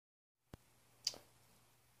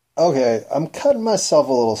Okay, I'm cutting myself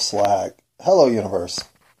a little slack. Hello, universe.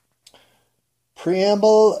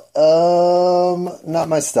 Preamble, not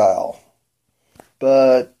my style.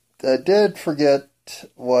 But I did forget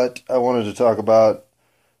what I wanted to talk about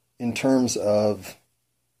in terms of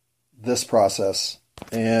this process.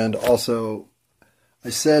 And also, I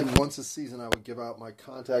said once a season I would give out my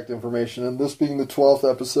contact information, and this being the 12th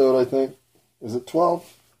episode, I think. Is it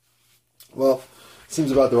 12? Well,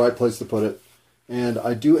 seems about the right place to put it. And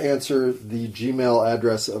I do answer the Gmail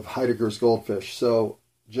address of Heidegger's Goldfish. So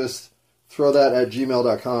just throw that at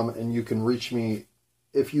gmail.com and you can reach me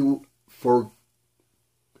if you, for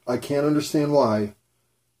I can't understand why,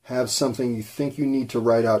 have something you think you need to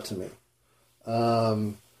write out to me.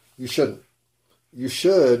 You shouldn't. You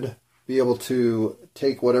should be able to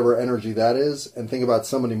take whatever energy that is and think about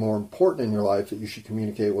somebody more important in your life that you should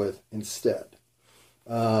communicate with instead.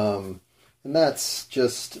 And that's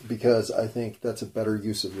just because I think that's a better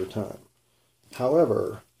use of your time.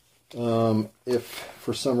 However, if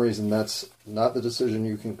for some reason that's not the decision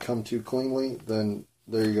you can come to cleanly, then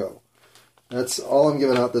there you go. That's all I'm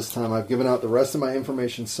giving out this time. I've given out the rest of my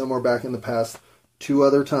information somewhere back in the past 2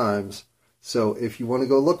 other times. So if you want to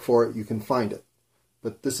go look for it, you can find it.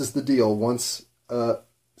 But this is the deal. Once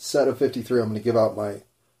set of 53, I'm going to give out my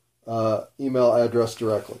email address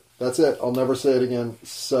directly. That's it. I'll never say it again.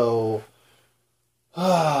 So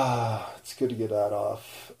it's good to get that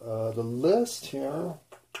off the list here.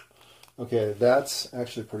 Okay, that's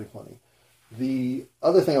actually pretty funny. The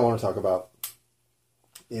other thing I want to talk about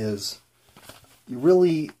is you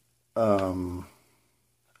really are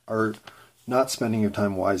not spending your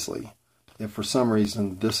time wisely if for some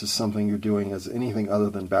reason this is something you're doing as anything other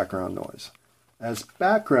than background noise. As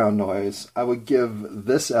background noise, I would give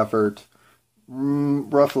this effort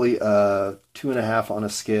roughly a 2.5 on a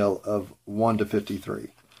scale of 1 to 53.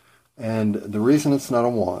 And the reason it's not a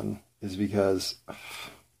 1 is because,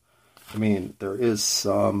 there is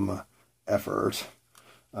some effort.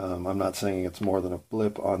 I'm not saying it's more than a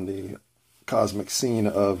blip on the cosmic scene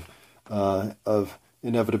of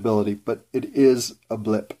inevitability, but it is a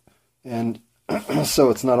blip. And so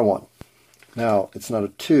it's not a 1. Now, it's not a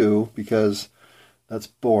 2 because that's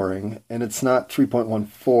boring. And it's not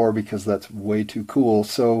 3.14 because that's way too cool.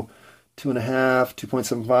 So 2.5,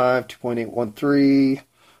 2.75, 2.813.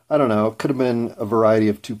 I don't know. It could have been a variety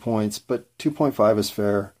of 2 points, but 2.5 is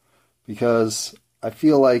fair because I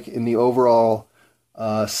feel like in the overall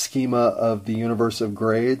schema of the universe of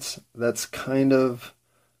grades, that's kind of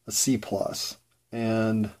a C+.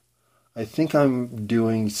 And I think I'm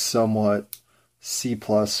doing somewhat C+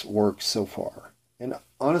 work so far. And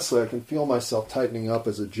honestly, I can feel myself tightening up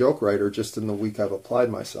as a joke writer just in the week I've applied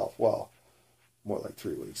myself. Well, more like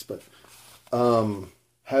 3 weeks. But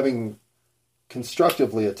having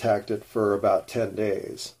constructively attacked it for about 10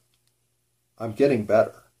 days, I'm getting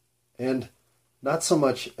better. And not so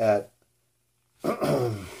much at...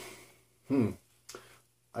 I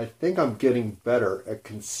think I'm getting better at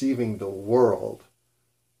conceiving the world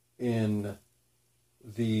in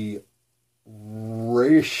the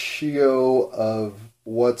ratio of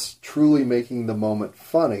what's truly making the moment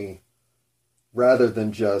funny rather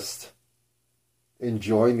than just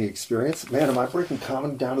enjoying the experience. Man, am I breaking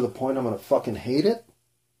comedy down to the point I'm going to fucking hate it?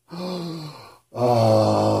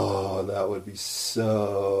 Oh, that would be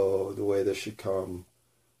so the way this should come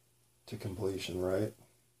to completion, right?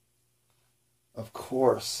 Of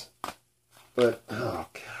course. But, oh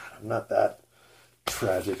God, I'm not that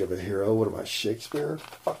tragic of a hero. What am I, Shakespeare?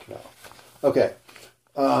 Fuck no. Okay.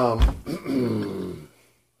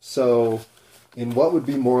 So, in what would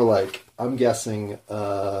be more like, I'm guessing,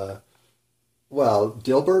 Dilbert,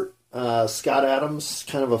 Scott Adams,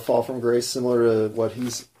 kind of a fall from grace, similar to what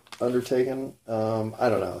he's undertaken. I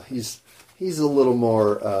don't know. He's a little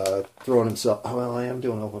more throwing himself. Oh, well, I am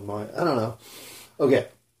doing open mind. I don't know. Okay.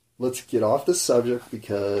 Let's get off this subject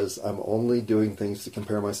because I'm only doing things to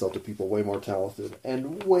compare myself to people way more talented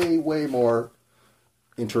and way, way more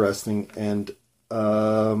interesting and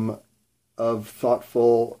of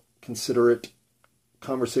thoughtful, considerate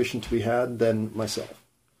conversation to be had than myself.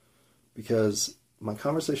 Because my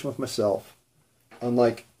conversation with myself,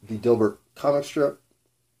 unlike the Dilbert comic strip,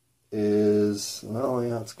 is, well,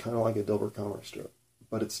 yeah, it's kind of like a Dilbert comic strip,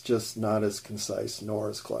 but it's just not as concise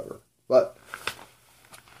nor as clever. But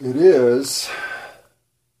it is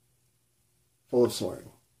full of swearing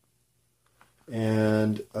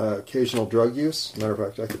and occasional drug use. Matter of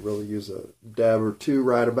fact, I could really use a dab or two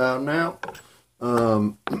right about now.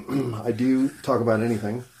 I do talk about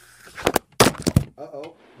anything.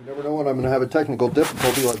 Uh-oh. You never know when I'm going to have a technical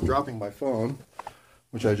difficulty like dropping my phone,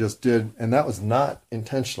 which I just did, and that was not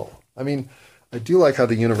intentional. I mean, I do like how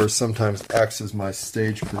the universe sometimes acts as my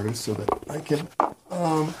stage crew so that I can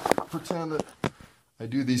pretend that I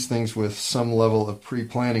do these things with some level of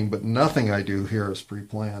pre-planning, but nothing I do here is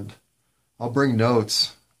pre-planned. I'll bring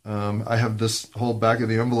notes. I have this whole back of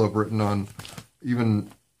the envelope written on,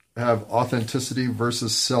 even have authenticity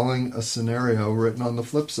versus selling a scenario written on the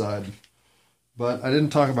flip side. But I didn't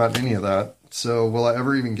talk about any of that. So will I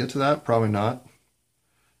ever even get to that? Probably not.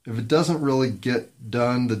 If it doesn't really get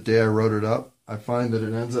done the day I wrote it up, I find that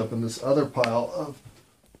it ends up in this other pile of,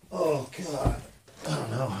 oh God, I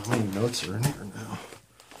don't know how many notes are in here now.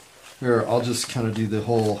 Here, I'll just kind of do the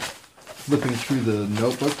whole flipping through the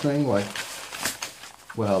notebook thing, like,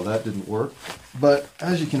 well, that didn't work. But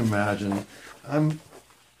as you can imagine, I'm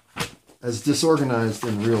as disorganized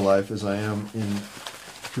in real life as I am in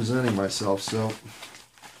presenting myself. So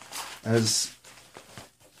as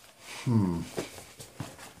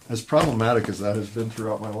problematic as that has been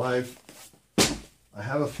throughout my life, I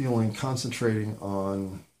have a feeling concentrating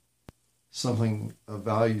on something of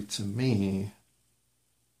value to me,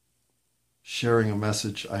 sharing a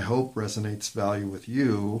message I hope resonates value with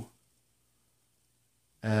you,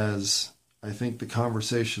 as I think the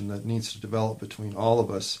conversation that needs to develop between all of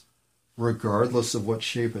us, regardless of what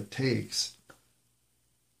shape it takes,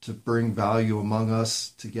 to bring value among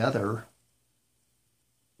us together,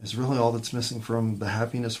 is really all that's missing from the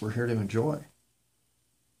happiness we're here to enjoy.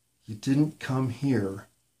 You didn't come here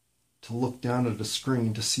to look down at a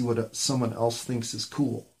screen to see what someone else thinks is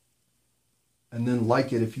cool, and then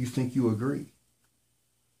like it if you think you agree.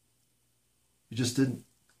 You just didn't.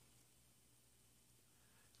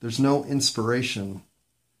 There's no inspiration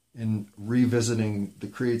in revisiting the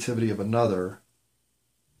creativity of another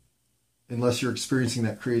unless you're experiencing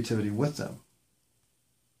that creativity with them.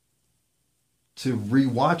 To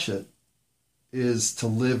rewatch it is to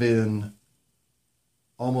live in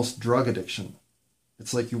almost drug addiction.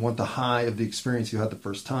 It's like you want the high of the experience you had the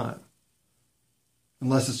first time.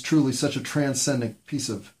 Unless it's truly such a transcendent piece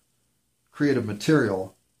of creative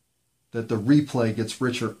material that the replay gets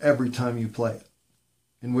richer every time you play it.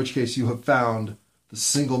 In which case you have found the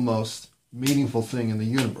single most meaningful thing in the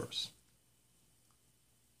universe.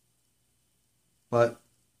 But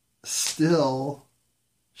still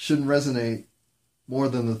shouldn't resonate more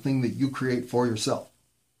than the thing that you create for yourself.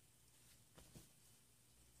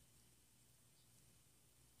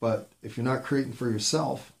 But if you're not creating for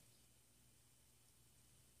yourself,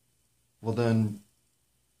 well then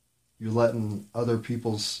you're letting other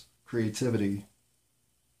people's creativity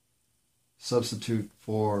substitute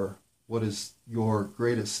for what is your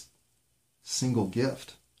greatest single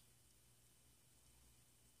gift.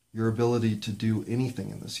 Your ability to do anything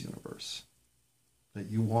in this universe that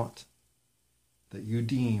you want, that you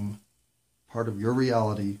deem part of your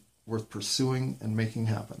reality worth pursuing and making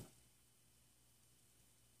happen.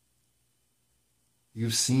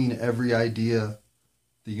 You've seen every idea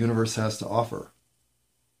the universe has to offer.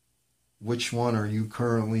 Which one are you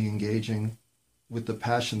currently engaging with the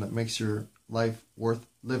passion that makes your life worth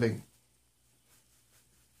living?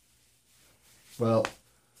 Well,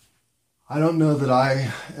 I don't know that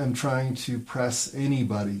I am trying to press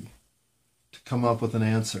anybody to come up with an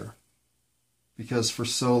answer, because for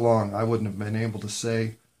so long I wouldn't have been able to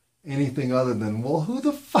say anything other than, well, who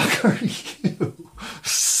the fuck are you?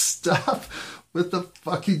 Stop with the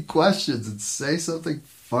fucking questions and say something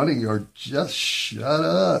funny or just shut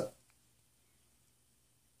up.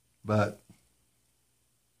 But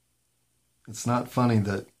it's not funny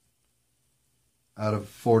that out of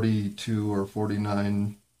 42 or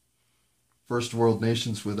 49 first world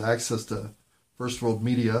nations with access to first world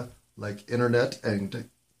media like internet and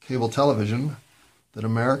cable television, that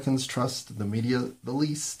Americans trust the media the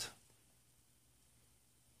least.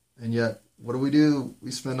 And yet, what do?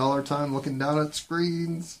 We spend all our time looking down at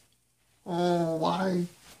screens. Oh, why?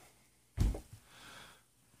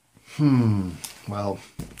 Well,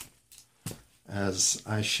 as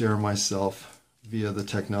I share myself via the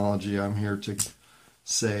technology, I'm here to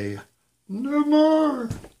say, no more.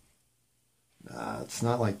 Nah, it's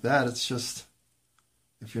not like that. It's just,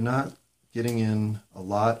 if you're not getting in a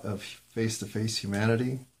lot of face-to-face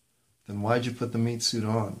humanity, then why'd you put the meat suit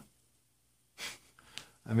on?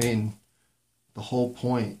 I mean, the whole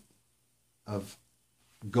point of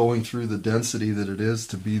going through the density that it is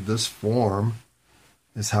to be this form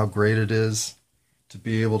is how great it is to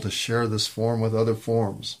be able to share this form with other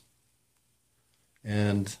forms.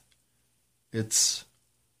 And it's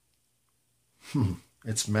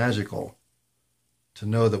magical to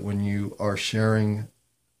know that when you are sharing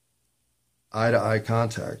eye-to-eye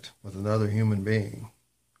contact with another human being,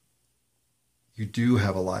 you do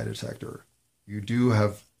have a lie detector. You do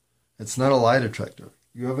have It's not a lie detector.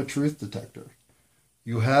 You have a truth detector.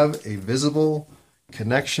 You have a visible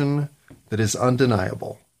connection that is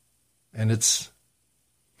undeniable. And it's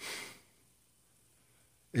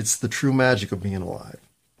the true magic of being alive.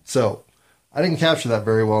 So, I didn't capture that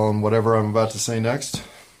very well in whatever I'm about to say next,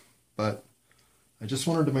 but I just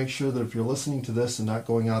wanted to make sure that if you're listening to this and not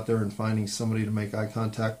going out there and finding somebody to make eye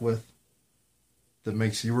contact with that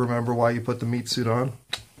makes you remember why you put the meat suit on,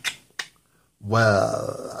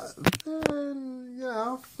 well,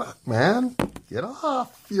 then, fuck, man. Get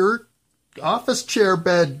off your office chair,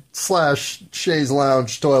 bed / chaise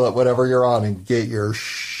lounge, toilet, whatever you're on, and get your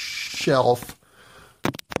shelf.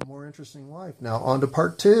 A more interesting life. Now, on to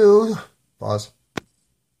part 2. Pause.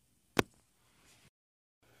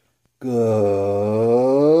 Good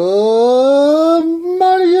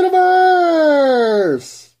morning,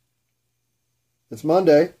 universe! It's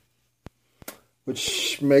Monday,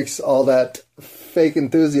 which makes all that fake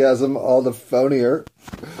enthusiasm all the phonier.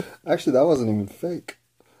 Actually, that wasn't even fake.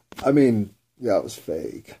 I mean, yeah, it was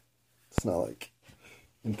fake. It's not like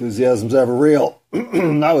enthusiasm's ever real.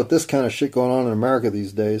 Not with this kind of shit going on in America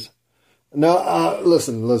these days. No,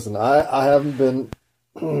 listen. I haven't been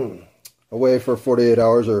away for 48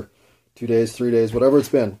 hours or 2 days, 3 days, whatever it's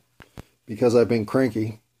been, because I've been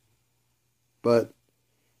cranky. But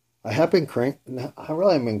I have been cranky. I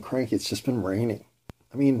really haven't been cranky. It's just been raining.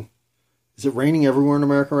 I mean, is it raining everywhere in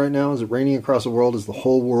America right now? Is it raining across the world? Is the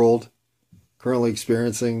whole world currently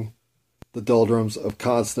experiencing the doldrums of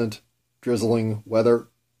constant drizzling weather,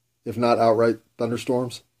 if not outright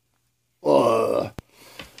thunderstorms? Ugh.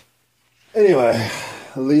 Anyway,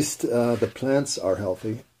 at least the plants are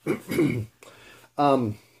healthy.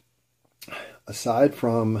 Aside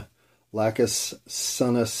from Lacus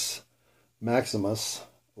Sunus Maximus,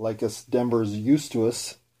 Lacus Dembers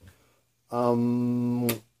Eustuus,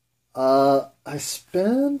 I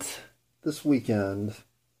spent this weekend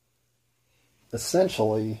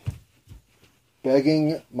essentially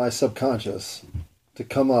begging my subconscious to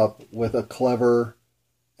come up with a clever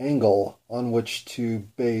angle on which to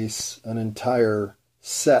base an entire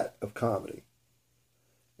set of comedy.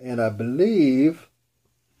 And I believe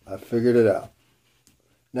I figured it out.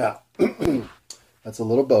 Now, that's a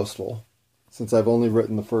little boastful, since I've only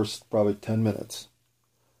written the first probably 10 minutes.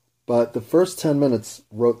 But the first 10 minutes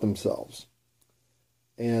wrote themselves.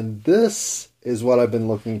 And this is what I've been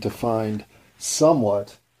looking to find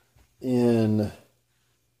somewhat in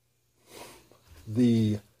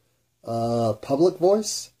the public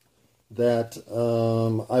voice that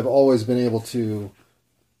I've always been able to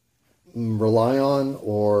rely on,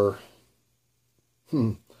 or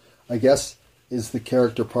I guess is the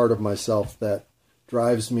character part of myself that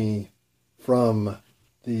drives me from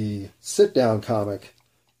the sit-down comic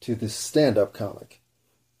to the stand-up comic.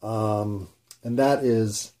 And that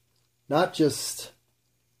is not just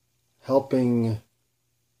helping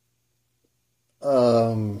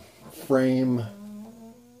frame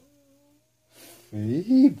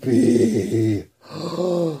Phoebe.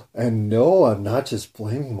 And no, I'm not just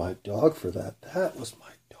blaming my dog for that. That was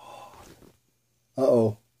my dog.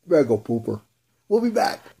 Uh-oh. Better go pooper. We'll be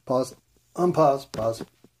back. Pause. Unpause. Pause.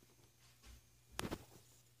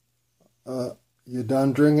 You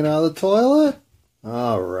done drinking out of the toilet?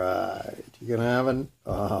 All right. You gonna have an...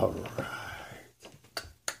 All right.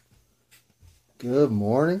 Good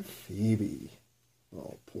morning, Phoebe.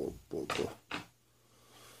 Oh, poor booger.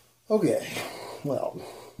 Okay. Well,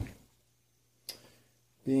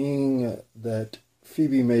 being that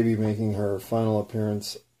Phoebe may be making her final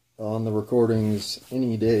appearance on the recordings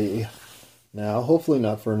any day now, hopefully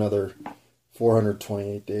not for another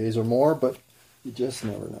 428 days or more, but you just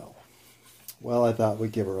never know. Well, I thought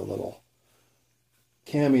we'd give her a little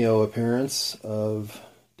cameo appearance of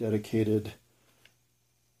dedicated,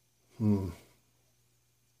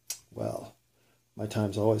 well, my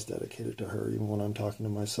time's always dedicated to her, even when I'm talking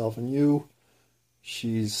to myself and you.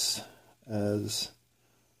 She's as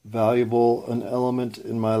valuable an element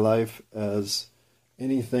in my life as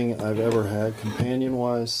anything I've ever had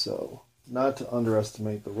companion-wise, so not to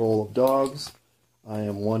underestimate the role of dogs, I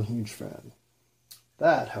am one huge fan.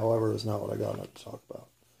 That, however, is not what I got to talk about.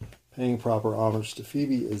 Paying proper homage to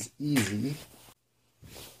Phoebe is easy.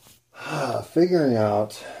 Figuring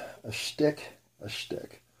out a shtick.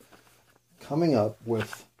 Coming up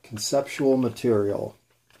with conceptual material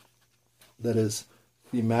that is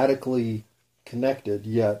thematically connected,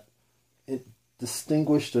 yet it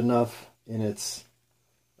distinguished enough in its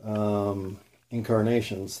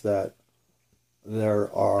incarnations that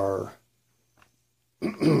there are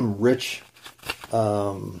rich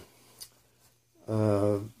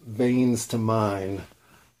veins to mine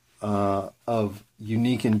of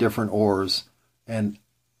unique and different ores, and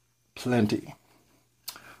plenty.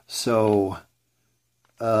 So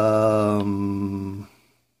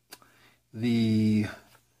the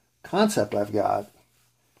concept I've got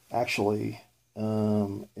actually,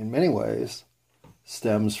 in many ways,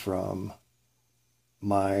 stems from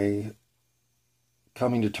my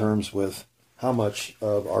coming to terms with how much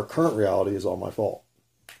of our current reality is all my fault,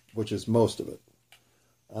 which is most of it.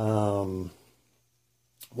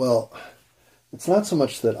 Well, it's not so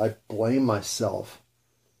much that I blame myself.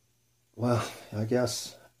 Well, I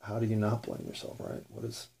guess, how do you not blame yourself, right? What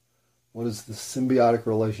is the symbiotic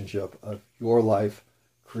relationship of your life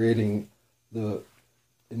creating the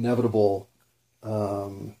inevitable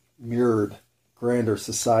mirrored grander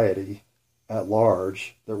society at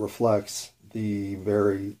large that reflects the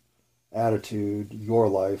very attitude your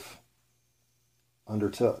life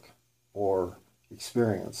undertook or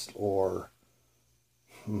experienced or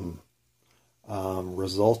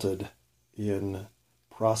resulted in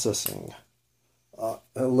processing. Let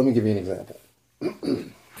me give you an example.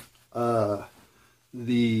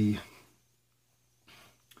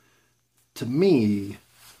 To me,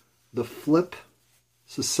 the flip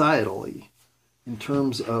societally in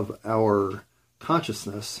terms of our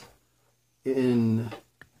consciousness in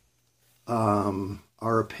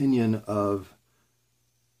our opinion of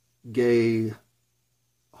gay,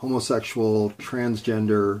 homosexual,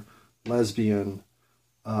 transgender, lesbian,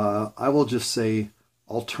 I will just say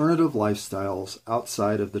alternative lifestyles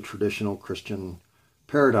outside of the traditional Christian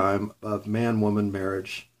paradigm of man-woman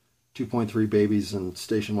marriage, 2.3 babies and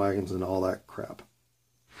station wagons and all that crap.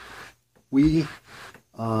 We,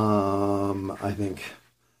 I think,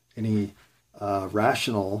 any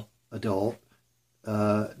rational adult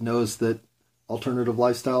knows that alternative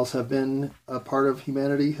lifestyles have been a part of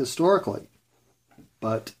humanity historically,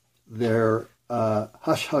 but their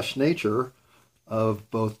hush-hush nature of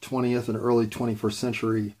both 20th and early 21st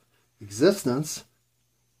century existence,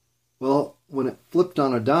 well, when it flipped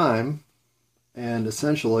on a dime, and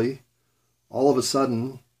essentially, all of a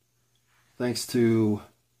sudden, thanks to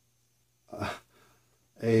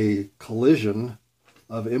a collision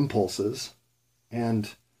of impulses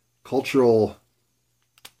and cultural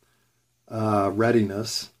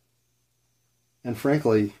readiness, and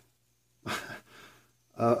frankly,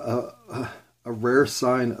 a rare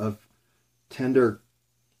sign of tender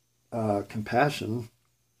compassion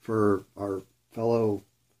for our fellow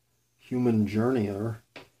human journeyer,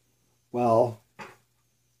 well,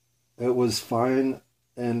 it was fine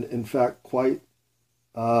and, in fact, quite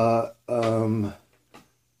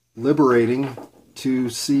liberating to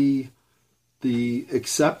see the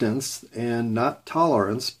acceptance, and not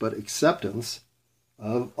tolerance, but acceptance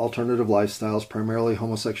of alternative lifestyles, primarily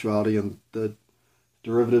homosexuality and the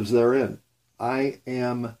derivatives therein. I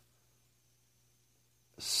am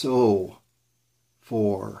so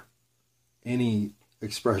for any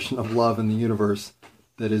expression of love in the universe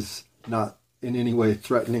that is not in any way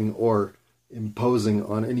threatening or imposing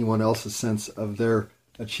on anyone else's sense of their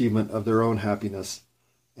achievement of their own happiness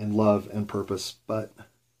and love and purpose. But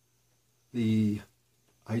the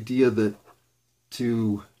idea that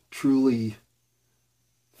to truly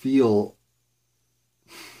feel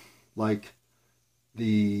like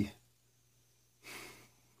the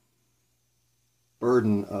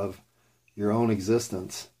burden of your own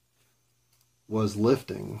existence was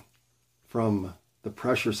lifting from the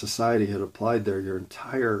pressure society had applied there your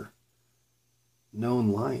entire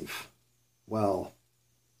known life. Well,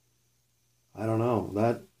 I don't know.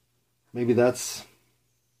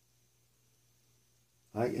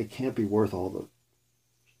 It can't be worth all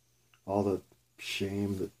the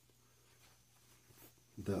shame,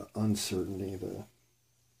 the uncertainty,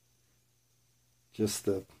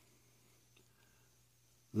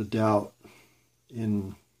 the doubt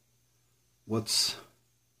in what's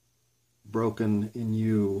broken in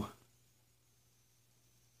you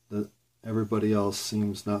that everybody else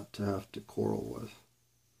seems not to have to quarrel with.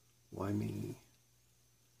 Why me?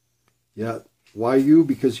 Yet, why you?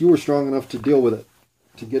 Because you were strong enough to deal with it,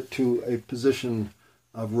 to get to a position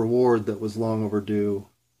of reward that was long overdue.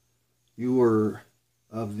 You were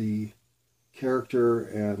of the character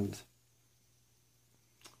and,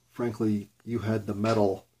 frankly, you had the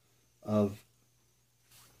mettle of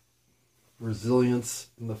resilience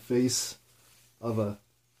in the face of an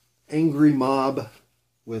angry mob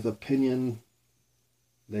with opinion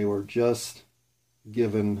they were just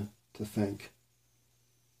given to think.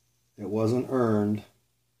 It wasn't earned,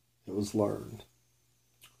 it was learned.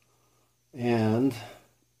 And,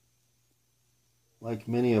 like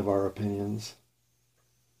many of our opinions,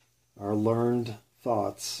 our learned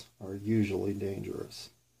thoughts are usually dangerous.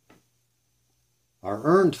 Our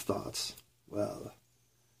earned thoughts, well,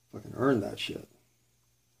 fucking earn that shit.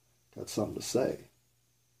 Got something to say.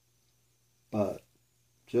 But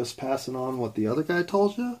just passing on what the other guy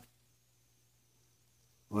told you,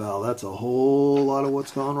 well, that's a whole lot of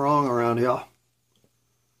what's gone wrong around here.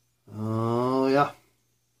 Oh, yeah.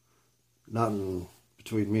 Nothing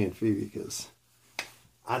between me and Phoebe, because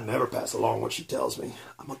I never pass along what she tells me.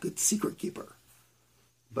 I'm a good secret keeper.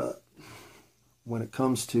 But when it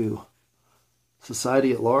comes to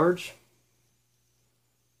society at large,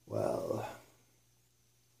 well,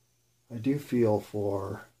 I do feel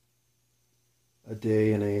for a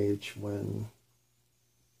day and age when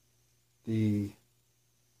the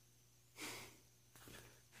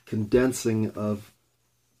condensing of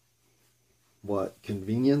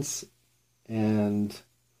convenience and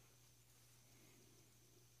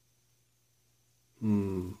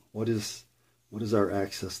what is our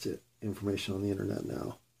access to information on the internet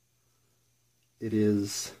now? It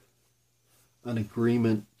is an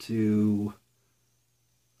agreement to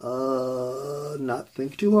not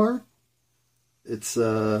think too hard. It's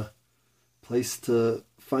a place to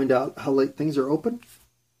find out how late things are open.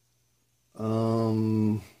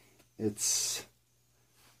 It's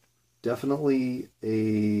definitely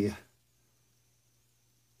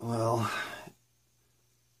what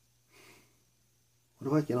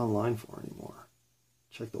do I get online for anymore?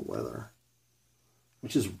 Check the weather.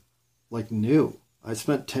 Which is like new. I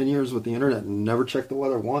spent 10 years with the internet and never checked the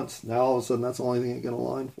weather once. Now all of a sudden that's the only thing I get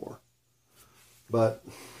online for. But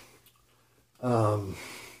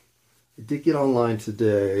I did get online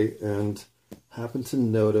today and happened to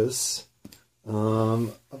notice,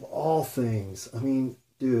 of all things, I mean,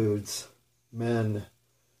 dudes, men,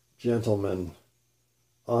 gentlemen,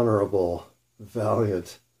 honorable,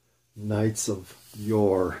 valiant knights of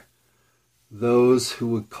yore, those who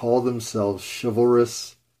would call themselves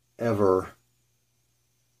chivalrous ever,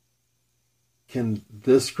 can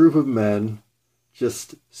this group of men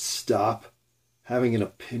just stop having an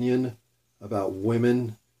opinion about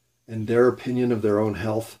women and their opinion of their own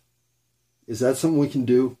health? Is that something we can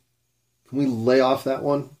do? Can we lay off that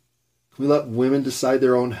one? Can we let women decide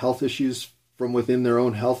their own health issues from within their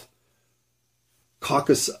own health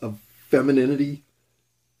caucus of femininity?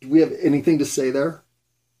 Do we have anything to say there?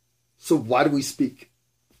 So why do we speak?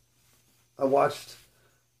 I watched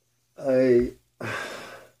I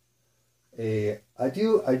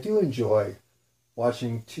do enjoy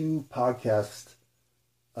watching two podcasts.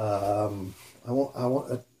 I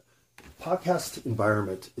want a podcast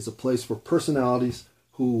environment is a place where personalities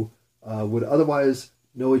who would otherwise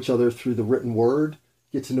know each other through the written word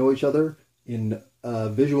get to know each other in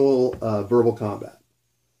visual verbal combat.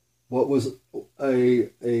 What was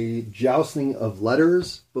a jousting of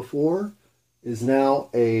letters before is now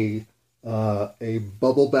a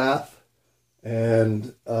bubble bath,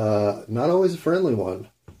 and not always a friendly one,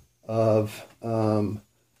 of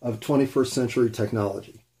 21st century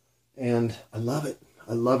technology. And I love it.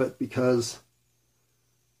 I love it because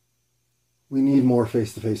we need more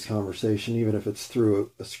face-to-face conversation, even if it's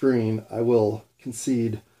through a screen. I will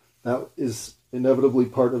concede that is inevitably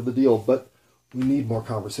part of the deal, but we need more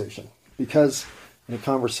conversation, because in a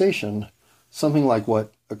conversation, something like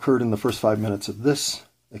what occurred in the first 5 minutes of this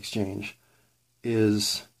exchange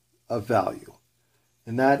is of value.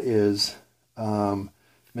 And that is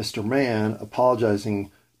Mr. Man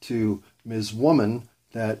apologizing to Ms. Woman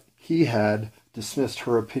that he had dismissed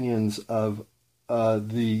her opinions of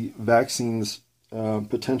the vaccine's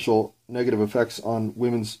potential negative effects on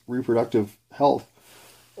women's reproductive health,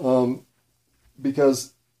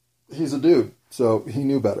 because he's a dude, so he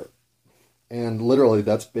knew better. And literally,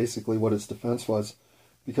 that's basically what his defense was,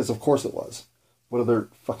 because of course it was. What other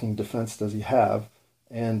fucking defense does he have?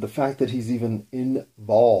 And the fact that he's even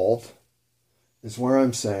involved is where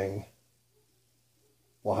I'm saying,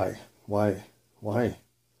 why are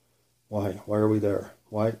we there?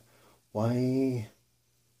 Why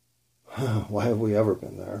have we ever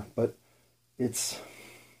been there? But it's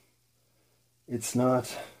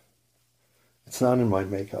not in my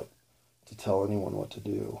makeup to tell anyone what to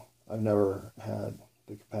do. I've never had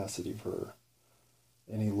the capacity for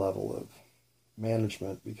any level of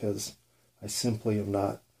management, because I simply am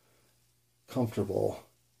not comfortable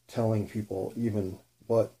telling people even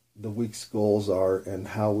what the week's goals are and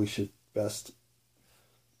how we should best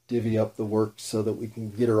divvy up the work so that we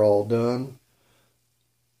can get her all done.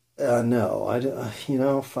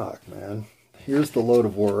 No, fuck, man. Here's the load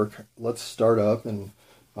of work. Let's start up, and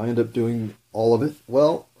if I end up doing all of it,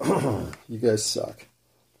 well, you guys suck.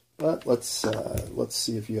 But let's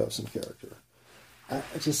see if you have some character. I'm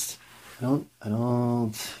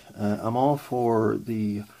all for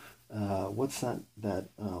the what's that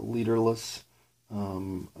leaderless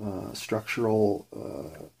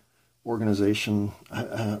structural organization.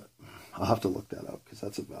 I'll have to look that up because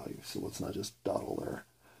that's a value. So let's not just dawdle there.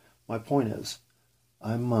 My point is,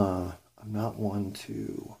 I'm not one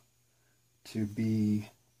to be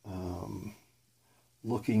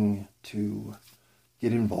looking to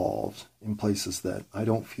get involved in places that I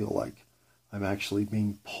don't feel like I'm actually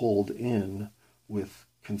being pulled in with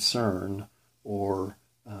concern or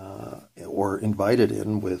invited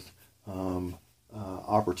in with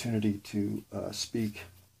opportunity to speak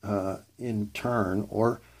in turn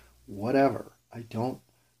or whatever. I don't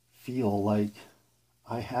feel like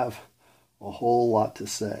I have a whole lot to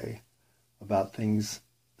say about things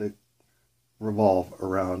that revolve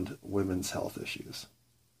around women's health issues.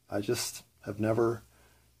 I just have never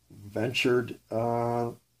ventured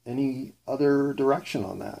any other direction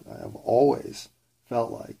on that. I have always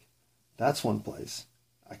felt like that's one place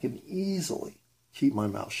I can easily keep my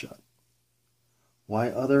mouth shut. Why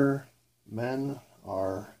other men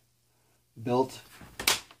are built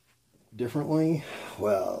differently?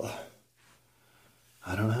 Well,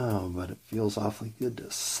 I don't know, but it feels awfully good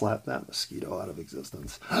to slap that mosquito out of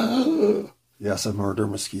existence. Yes, I murder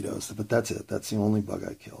mosquitoes, but that's it. That's the only bug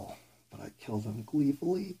I kill. But I kill them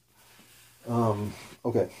gleefully.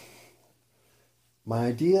 Okay. My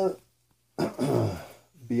idea,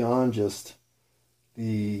 beyond just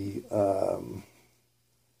the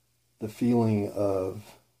feeling of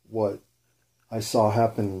what I saw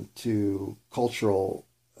happen to cultural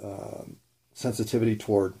sensitivity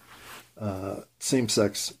toward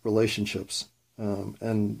same-sex relationships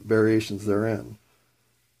and variations therein,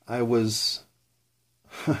 I was,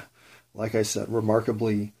 like I said,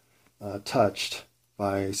 remarkably touched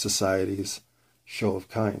by society's show of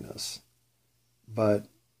kindness. But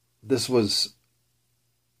this was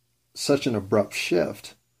such an abrupt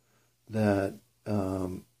shift that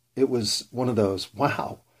it was one of those,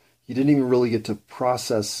 wow, you didn't even really get to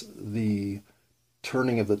process the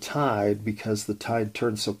turning of the tide because the tide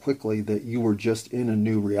turned so quickly that you were just in a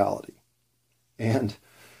new reality. And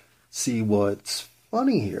see, what's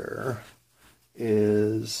funny here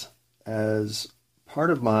is, as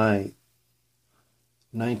part of my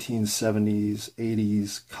 1970s,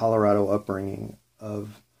 80s Colorado upbringing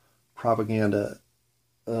of propaganda,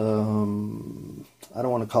 I don't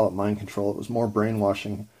want to call it mind control, it was more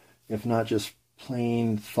brainwashing, if not just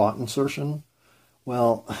plain thought insertion.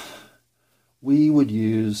 Well, we would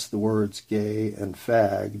use the words gay and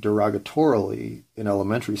fag derogatorily in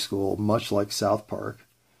elementary school, much like South Park.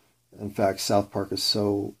 In fact, South Park is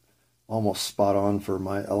so almost spot on for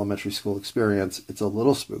my elementary school experience, it's a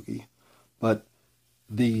little spooky. But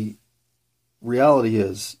the reality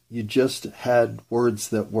is, you just had words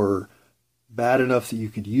that were bad enough that you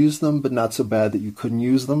could use them, but not so bad that you couldn't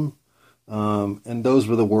use them. And those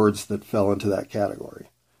were the words that fell into that category.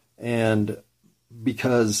 And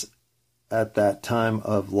because at that time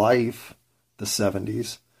of life, the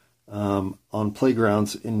 70s, on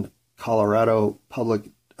playgrounds in Colorado public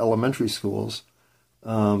elementary schools,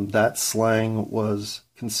 that slang was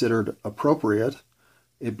considered appropriate.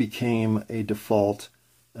 It became a default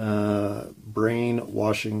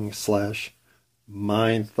brainwashing /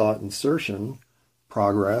 mind thought insertion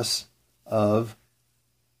progress of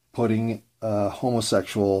putting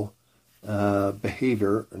homosexual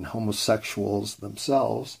behavior and homosexuals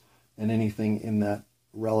themselves and anything in that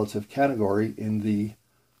relative category in the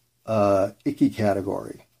icky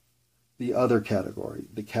category, the other category,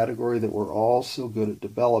 the category that we're all so good at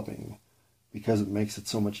developing because it makes it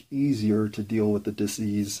so much easier to deal with the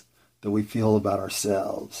disease that we feel about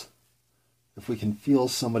ourselves. If we can feel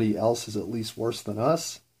somebody else is at least worse than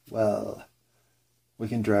us, well, we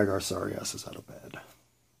can drag our sorry asses out of bed.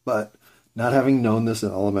 But not having known this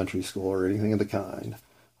in elementary school or anything of the kind,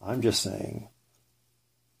 I'm just saying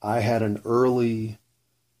I had an early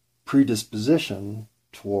predisposition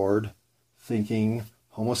toward thinking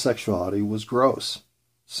homosexuality was gross.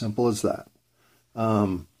 Simple as that.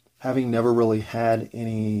 Having never really had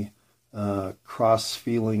any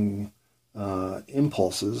cross-feeling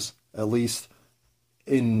impulses, at least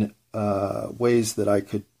in ways that I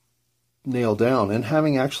could nail down, and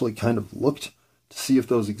having actually kind of looked to see if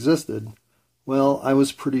those existed, well, I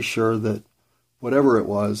was pretty sure that whatever it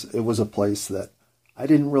was a place that I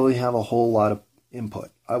didn't really have a whole lot of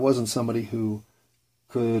input. I wasn't somebody who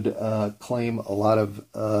could claim a lot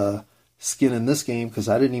of skin in this game because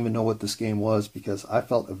I didn't even know what this game was, because I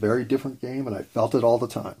felt a very different game and I felt it all the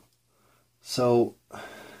time. So,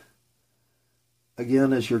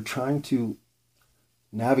 again, as you're trying to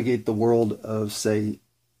navigate the world of, say,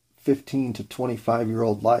 15 to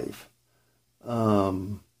 25-year-old life,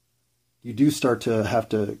 you do start to have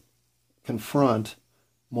to confront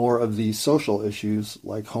more of these social issues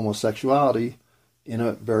like homosexuality in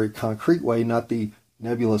a very concrete way, not the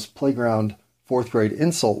nebulous playground fourth grade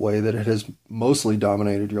insult way that it has mostly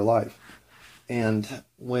dominated your life. And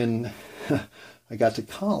when I got to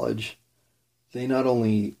college, they not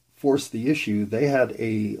only forced the issue, they had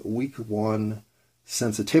a week one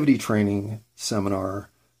sensitivity training seminar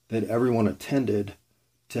that everyone attended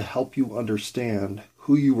to help you understand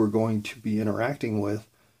who you were going to be interacting with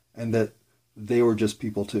and that they were just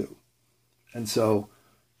people too. And so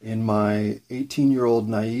in my 18-year-old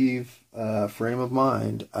naive frame of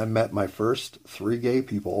mind, I met my first 3 gay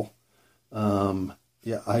people. There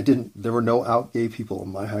were no out gay people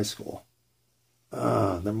in my high school.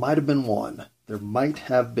 There might have been one. There might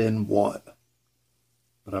have been one.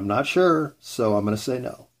 But I'm not sure, so I'm going to say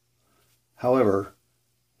no. However,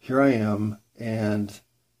 here I am, and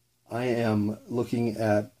I am looking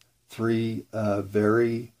at 3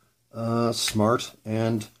 very smart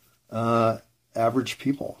and average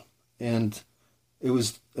people. And it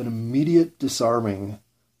was an immediate disarming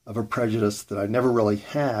of a prejudice that I never really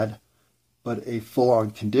had, but a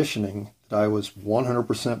full-on conditioning that I was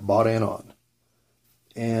 100% bought in on.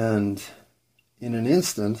 And in an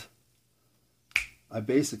instant, I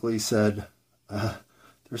basically said,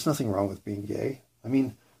 there's nothing wrong with being gay. I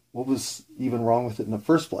mean, what was even wrong with it in the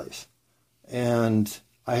first place? And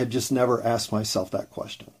I had just never asked myself that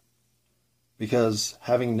question. Because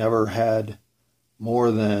having never had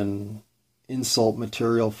more than insult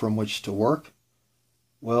material from which to work,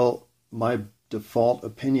 well, my default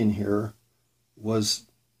opinion here was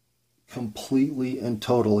completely and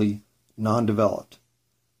totally non-developed.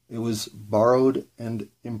 It was borrowed and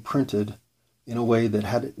imprinted in a way that,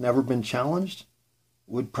 had it never been challenged,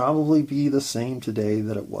 would probably be the same today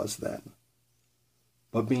that it was then.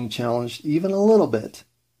 But being challenged even a little bit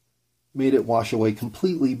made it wash away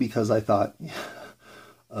completely, because I thought,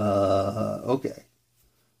 okay,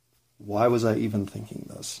 why was I even thinking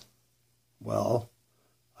this? Well,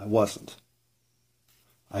 I wasn't.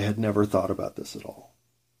 I had never thought about this at all.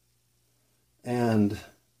 And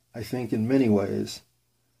I think in many ways,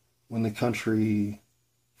 when the country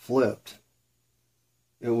flipped,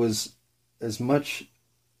 it was as much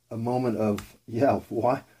a moment of,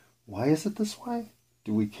 why is it this way?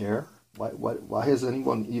 Do we care? Why has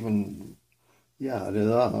anyone even,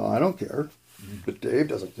 I don't care. But Dave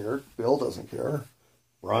doesn't care. Bill doesn't care.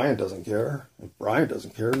 Brian doesn't care. If Brian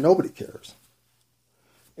doesn't care, nobody cares.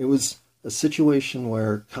 It was a situation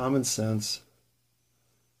where common sense,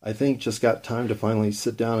 I think, just got time to finally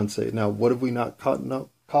sit down and say, now, what have we not caught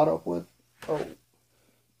up with? Oh,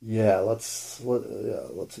 yeah, let's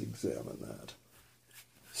examine that.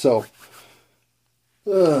 So,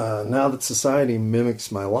 now that society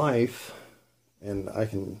mimics my life, and I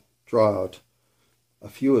can draw out a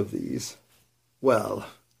few of these, well,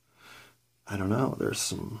 I don't know, there's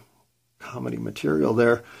some comedy material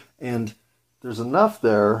there, and there's enough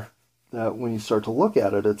there that when you start to look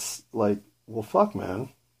at it, it's like, well, fuck, man.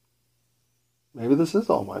 Maybe this is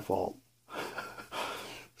all my fault.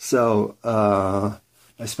 So,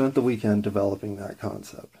 I spent the weekend developing that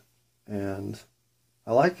concept, and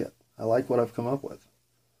I like it. I like what I've come up with.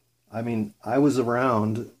 I mean, I was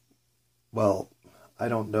around, well, I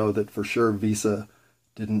don't know that for sure Visa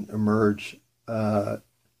didn't emerge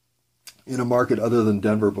in a market other than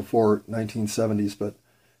Denver before 1970s, but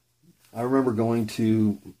I remember going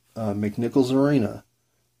to McNichols Arena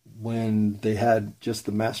when they had just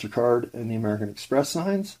the MasterCard and the American Express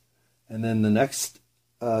signs, and then the next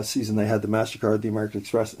season they had the MasterCard, the American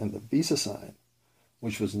Express, and the Visa sign,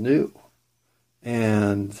 which was new.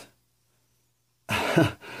 And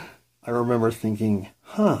I remember thinking,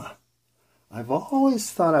 I've always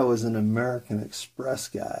thought I was an American Express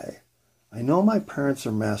guy. I know my parents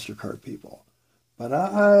are MasterCard people, but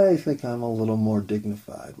I think I'm a little more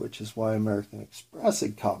dignified, which is why American Express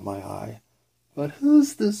had caught my eye. But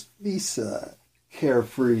who's this Visa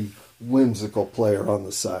carefree, whimsical player on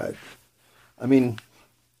the side? I mean,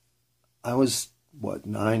 I was,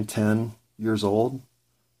 9, 10 years old,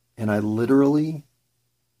 and I literally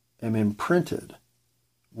am imprinted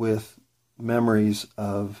with memories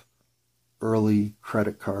of early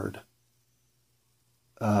credit card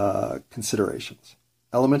considerations,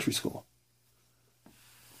 elementary school.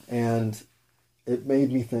 And it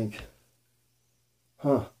made me think,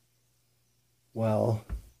 well,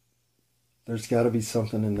 there's got to be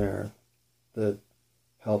something in there that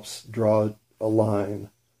helps draw a line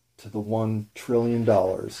to the $1 trillion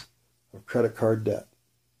of credit card debt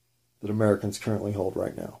that Americans currently hold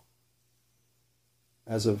right now.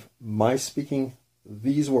 As of my speaking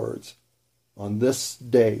these words, on this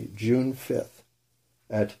day, June 5th,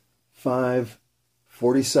 at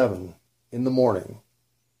 5:47 in the morning,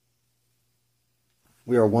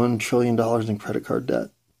 we are $1 trillion in credit card debt.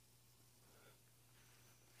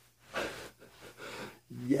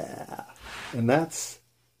 Yeah. And that's,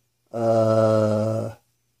 well,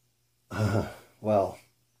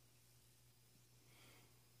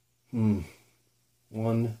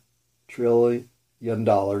 $1 trillion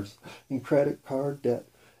in credit card debt.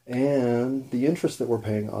 And the interest that we're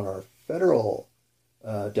paying on our federal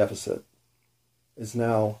deficit is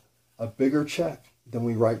now a bigger check than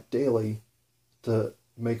we write daily to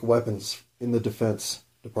make weapons in the Defense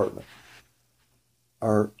Department.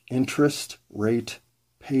 Our interest rate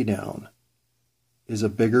paydown is a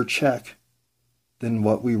bigger check than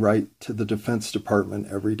what we write to the Defense Department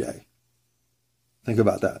every day. Think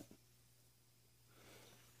about that.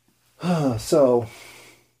 So,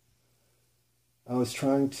 I was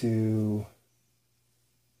trying to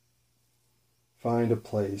find a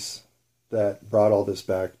place that brought all this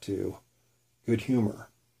back to good humor.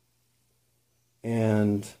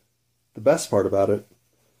 And the best part about it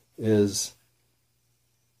is,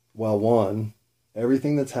 well, one,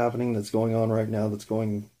 everything that's happening, that's going on right now, that's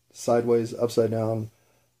going sideways, upside down,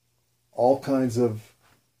 all kinds of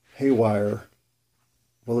haywire,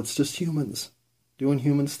 well, it's just humans doing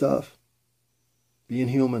human stuff, being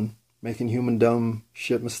human, making human dumb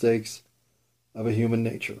shit mistakes of a human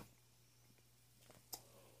nature.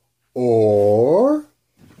 Or,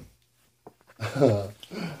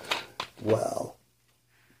 well,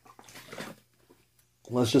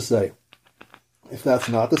 let's just say, if that's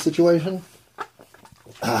not the situation,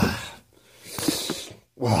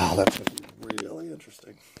 wow, that's going to be